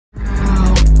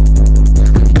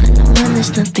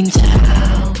there's nothing to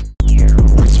help.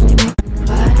 Watch me make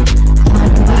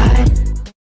one by one.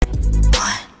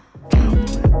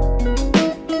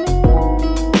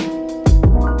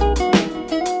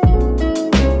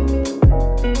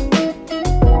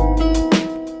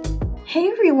 Hey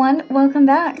everyone, welcome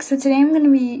back. So today I'm going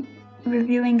to be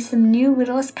reviewing some new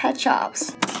Littlest Pet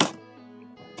shops.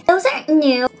 Those aren't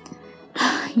new.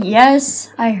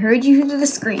 Yes, I heard you through the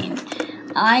screen.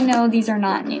 I know these are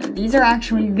not new. These are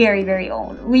actually very, very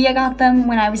old. Leah got them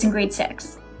when I was in grade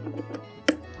 6.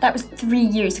 That was 3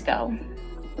 years ago.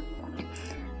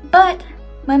 But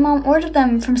my mom ordered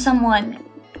them from someone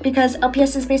because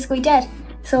LPS is basically dead.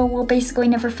 So we'll basically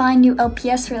never find new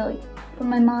LPS really. But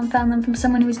my mom found them from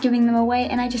someone who was giving them away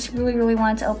and I just really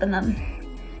wanted to open them.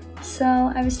 So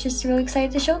I was just really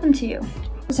excited to show them to you.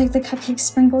 It's like the Cupcake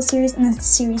Sprinkle series and that's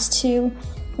series 2.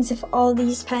 As if all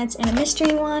these pets in a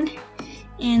mystery one.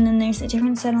 And then there's a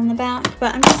different set on the back.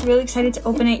 But I'm just really excited to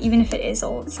open it even if it is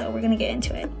old. So we're gonna get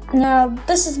into it. Now,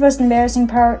 this is the most embarrassing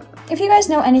part. If you guys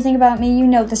know anything about me, you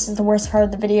know this is the worst part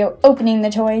of the video, opening the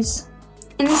toys.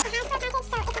 And this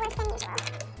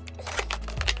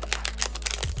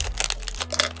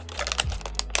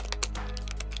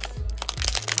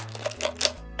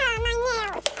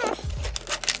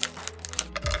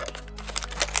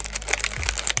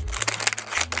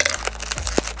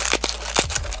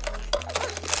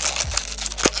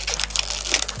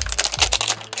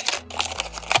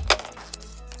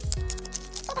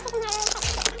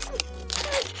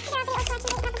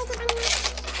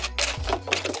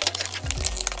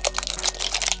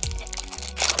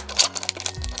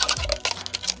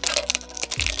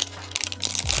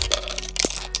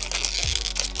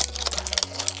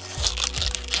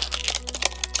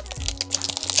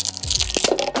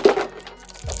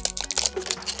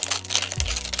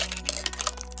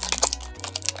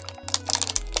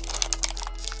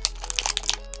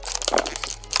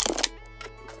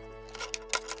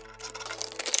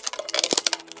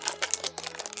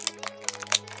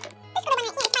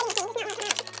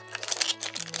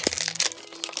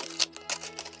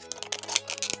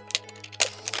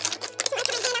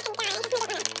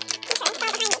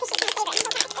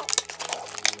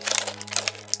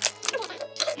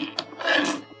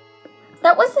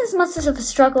That wasn't as much of a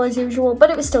struggle as usual, but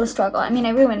it was still a struggle. I mean,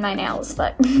 I ruined my nails,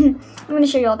 but I'm going to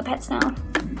show you all the pets now.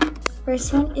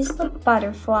 First one is the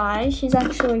butterfly. She's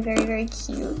actually very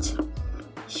cute.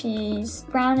 She's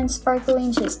brown and sparkly,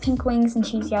 and she has pink wings, and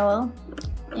she's yellow.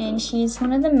 And she's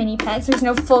one of the mini pets. There's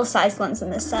no full-size ones in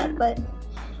this set, but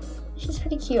she's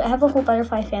pretty cute. I have a whole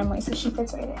butterfly family, so she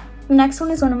fits right in. The next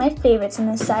one is one of my favorites in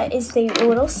this set, is the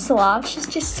little sloth. She's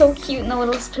just so cute in the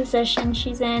little position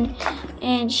she's in.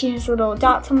 And she has little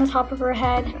dots on the top of her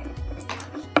head.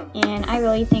 And I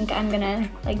really think I'm gonna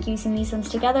like using these ones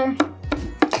together.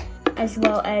 As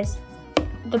well as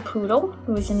the poodle,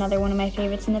 who is another one of my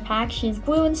favorites in the pack. She's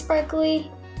blue and sparkly.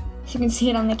 As you can see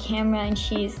it on the camera, and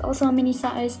she's also a mini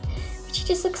size. But she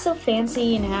just looks so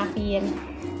fancy and happy.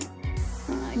 And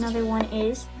another one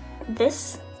is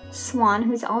this swan,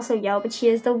 who's also yellow, but she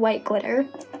has the white glitter,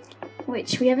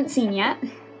 which we haven't seen yet.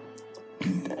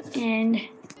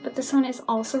 But this one is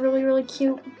also really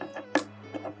cute,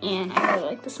 and I really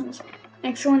like this one.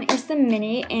 Next one is the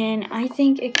mini, and I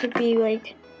think it could be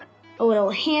like a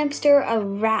little hamster, a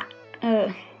rat,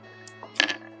 I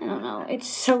don't know, it's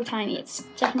so tiny. It's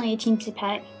definitely a teensy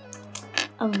pet.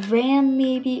 A ram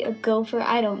maybe, a gopher,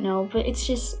 I don't know, but it's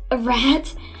just a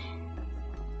rat.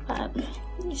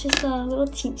 It's just a little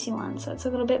teensy one, so it's a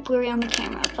little bit blurry on the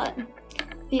camera, but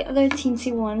the other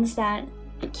teensy ones that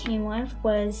it came with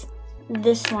was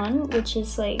this one, which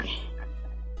is like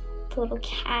the little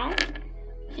cat,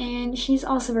 and she's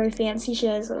also very fancy. She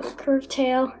has a little curved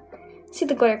tail. See,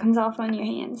 the glitter comes off on your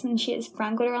hands, and she has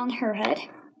brown glitter on her head,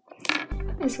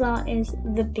 as well as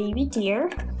the baby deer.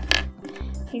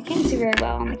 You can't see very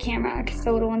well on the camera because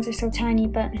the little ones are so tiny,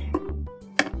 but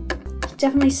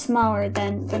definitely smaller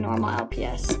than the normal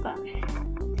LPS, but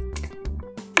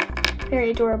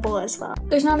very adorable as well.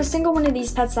 There's not a single one of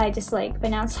these pets that I dislike, but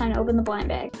now it's time to open the blind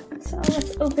bag. So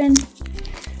let's open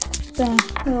the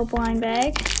little blind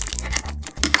bag.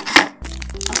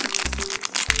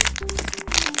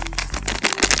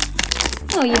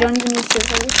 Oh, you don't even need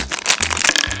scissors.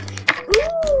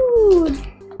 Ooh!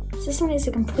 This one is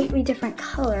a completely different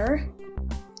color.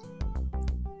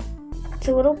 It's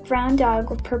a little brown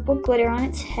dog with purple glitter on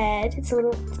its head. It's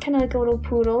kind of like a little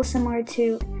poodle, similar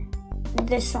to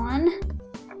this one.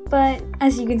 But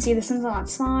as you can see, this one's a lot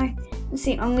smaller. It's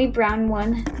the only brown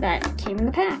one that came in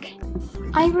the pack.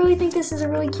 I really think this is a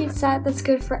really cute set that's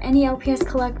good for any LPS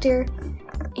collector.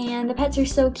 And the pets are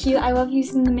so cute. I love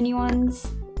using the mini ones.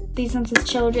 these ones as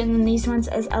children and these ones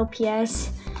as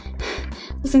LPS.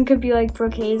 This one could be like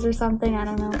brocades or something, I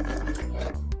don't know.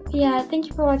 Yeah, thank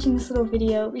you for watching this little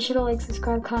video. Be sure to like,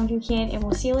 subscribe, comment if you can, and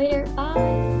we'll see you later.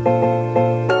 Bye!